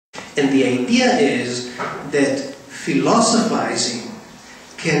And the idea is that philosophizing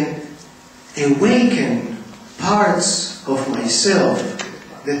can awaken parts of myself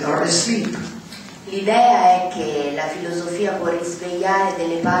that are asleep. L'idea è che la filosofia può risvegliare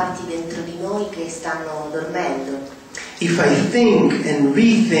delle parti dentro di noi che stanno dormendo. If I think and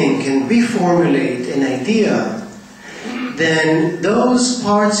rethink and reformulate an idea, then those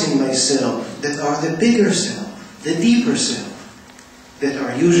parts in myself that are the bigger self, the deeper self, that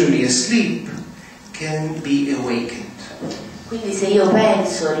are usually asleep, can be awakened. Quindi se io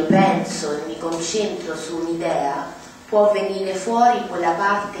penso, ripenso e mi concentro su un'idea, può venire fuori quella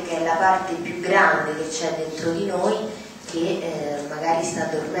parte che è la parte più grande che c'è dentro di noi, che magari sta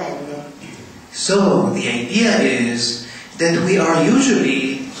dormendo. So the idea is that we are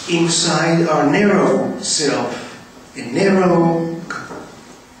usually inside our narrow self. We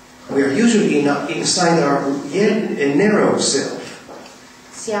are usually inside our narrow self.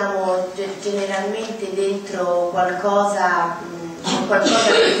 Siamo generalmente dentro qualcosa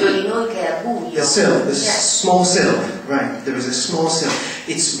dentro di noi che è buio. The self, the small self, right? There is a small self.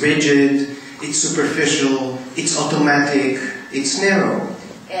 It's rigid, it's superficial, it's automatic, it's narrow.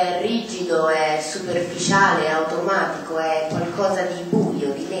 È rigido, è superficiale, è automatico, è qualcosa di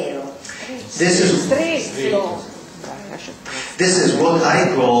buio, di nero. This is what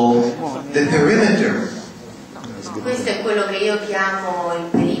I call the perimeter. Questo è quello che io chiamo il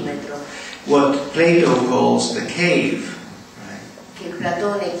perimetro. What Plato calls the cave. Che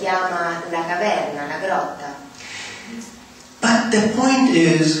Platone chiama la caverna, la grotta. But the point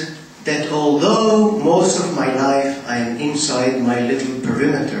is that although most of my life I am inside my little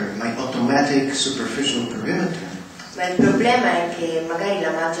perimeter, my automatic superficial perimeter, ma il problema è che magari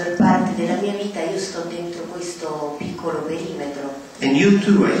la maggior parte della mia vita io sto dentro questo piccolo perimetro. and you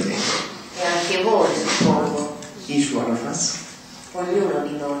too, I think, E anche voi, suppongo, each one of us, ognuno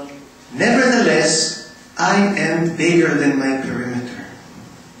di noi. nevertheless, I am bigger than my perimeter.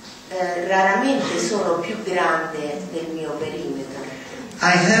 Raramente sono più grande del mio perimetro.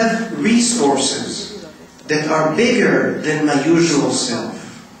 I have resources that are bigger than my usual self.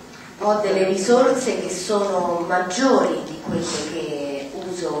 Ho delle risorse che sono maggiori di quelle che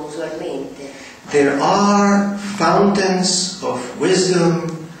uso usualmente. There are fountains of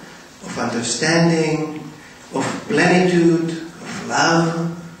wisdom, of understanding, of plenitude, of love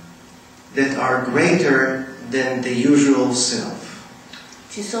that are greater than the usual self.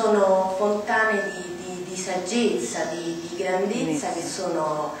 Ci sono fontane di saggezza, di grandezza che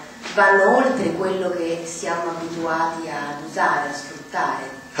vanno oltre quello che siamo abituati ad usare, a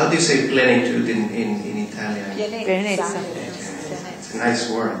sfruttare. How do you say plenitude in Italian? Pienezza. It's a nice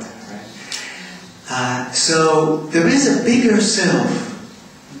word, right? So there is a bigger self,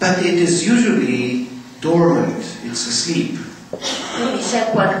 but it is usually dormant, it's asleep. Quindi c'è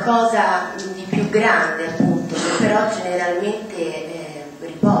qualcosa di più grande, appunto, che però generalmente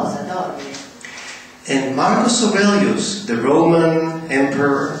riposa, dorme. And Marcus Aurelius, the Roman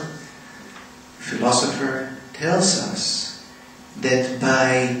emperor, philosopher, tells us that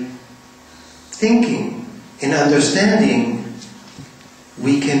by thinking and understanding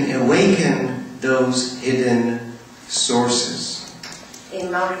we can awaken those hidden sources. E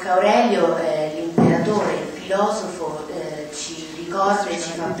Marco Aurelio, l'imperatore, il filosofo, ci ricorda e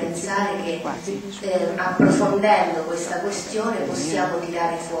ci fa pensare che approfondendo questa questione possiamo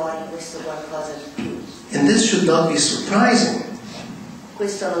tirare fuori questo qualcosa di più. And this should not be surprising.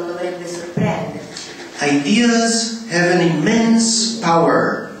 Questo non dovrebbe sorprenderci. Ideas have an immense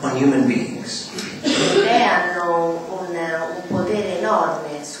power on human beings. Le idee hanno un potere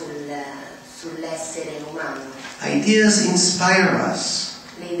enorme sull'essere umano. Ideas inspire us.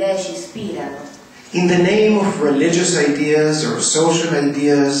 Le idee ci ispirano. In the name of religious ideas or social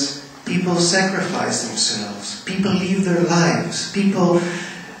ideas, people sacrifice themselves. People live their lives. People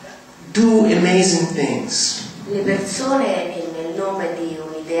do amazing things. Le persone, nel nome di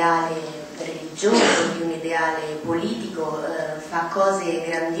un ideale religioso, di un ideale politico, fa cose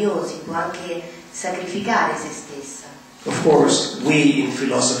grandiose, può anche sacrificare se stessa. Of course, we in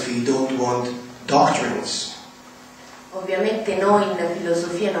philosophy don't want doctrines. Ovviamente noi in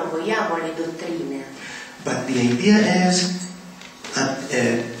filosofia non vogliamo le dottrine. But the idea is,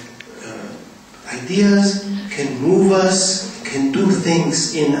 ideas can move us, can do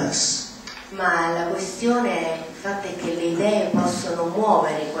things in us. Ma la questione, il fatto è che le idee possono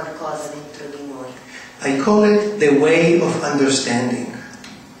muovere qualcosa dentro di noi. I call it the way of understanding.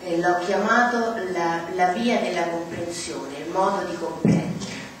 E l'ho chiamato la via della comprensione, il modo di comprendere.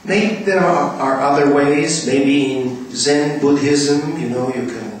 Maybe there are other ways, maybe in Zen Buddhism, you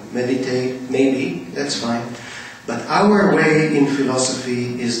can meditate, maybe, that's fine. But our way in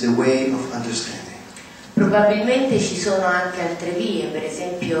philosophy is the way of understanding. Probabilmente ci sono anche altre vie, per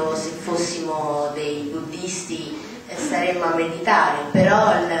esempio se fossimo dei buddisti staremmo a meditare,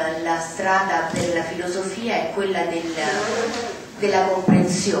 però la strada della filosofia è quella della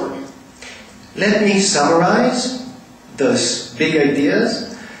comprensione. Let me summarize those big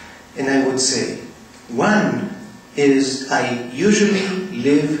ideas, and I would say, one is I usually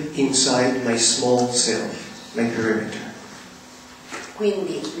live inside my small self, my perimeter.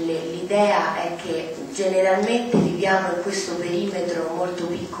 Quindi l'idea è che generalmente viviamo in questo perimetro molto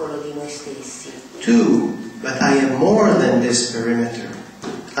piccolo di noi stessi. Two, but I am more than this perimeter.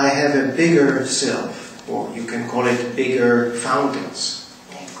 I have a bigger self, or you can call it bigger fountains.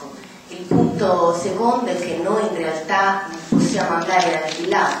 Ecco, il punto secondo è che noi in realtà possiamo andare al di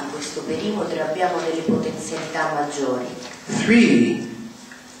là di questo perimetro e abbiamo delle potenzialità maggiori. Three,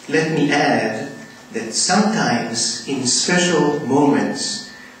 let me add that sometimes in special moments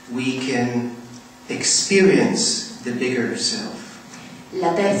we can experience the bigger self.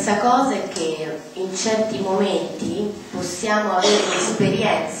 La terza cosa è che in certi momenti possiamo avere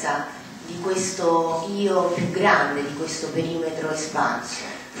l'esperienza di questo io più grande, di questo perimetro espanso.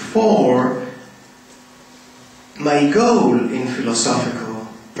 Four, my goal in philosophical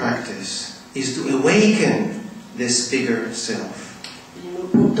practice is to awaken this bigger self.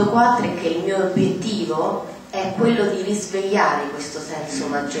 Il punto 4 è che il mio obiettivo è quello di risvegliare questo senso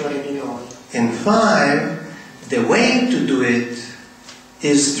maggiore di noi. And five, the way to do it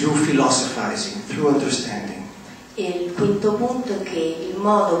is through philosophizing, through understanding. E il quinto punto è che il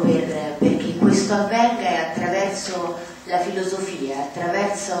modo perché questo avvenga è attraverso la filosofia,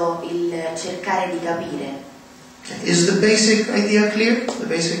 attraverso il cercare di capire. Is the basic idea clear? The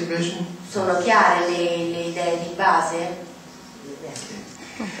basic vision? Sono chiare le idee di base?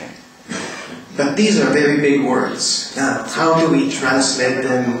 But these are very big words. Now, how do we translate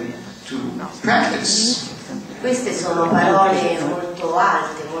them to practice? Queste sono parole molto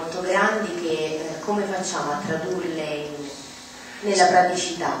alte, molto grandi che come facciamo a tradurle nella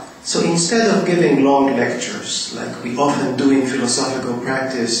praticità? So instead of giving long lectures, like we often do in philosophical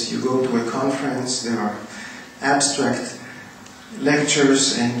practice, you go to a conference, there are abstract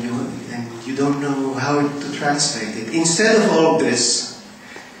lectures and you don't know how to translate it. Instead of all this,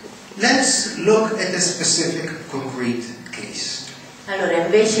 let's look at a specific concrete case. Allora,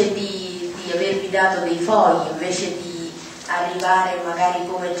 invece di avervi dato dei fogli, invece di arrivare magari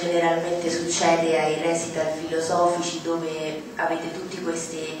come generalmente succede ai recital filosofici dove avete tutti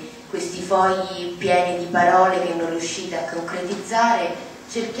questi fogli pieni di parole che non riuscite a concretizzare,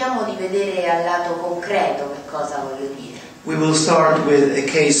 cerchiamo di vedere al lato concreto che cosa voglio dire. We will start with a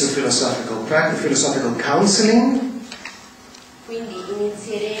case of philosophical practice, philosophical counseling. Quindi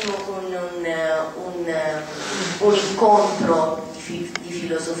inizieremo con un incontro di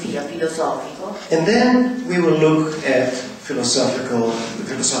filosofia, filosofico. And then we will look at philosophical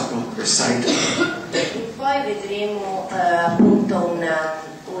recital. E poi vedremo appunto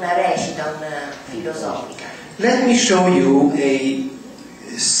una recita, filosofica. Let me show you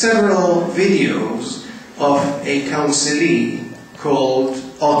several videos of a counselee called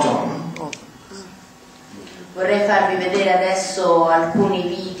Autumn. Vorrei farvi vedere adesso alcuni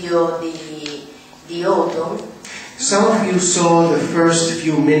video di Autumn. Some of you saw the first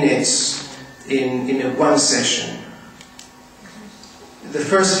few minutes in one session. The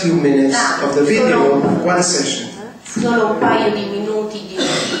first few minutes of the video of one session. Solo un paio di minuti di un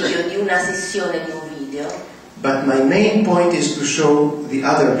video, di una sessione di un video. But my main point is to show the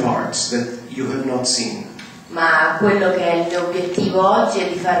other parts that you have not seen. Ma quello che è il mio obiettivo oggi è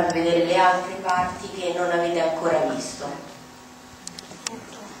di farvi vedere le altre parti che non avete ancora visto.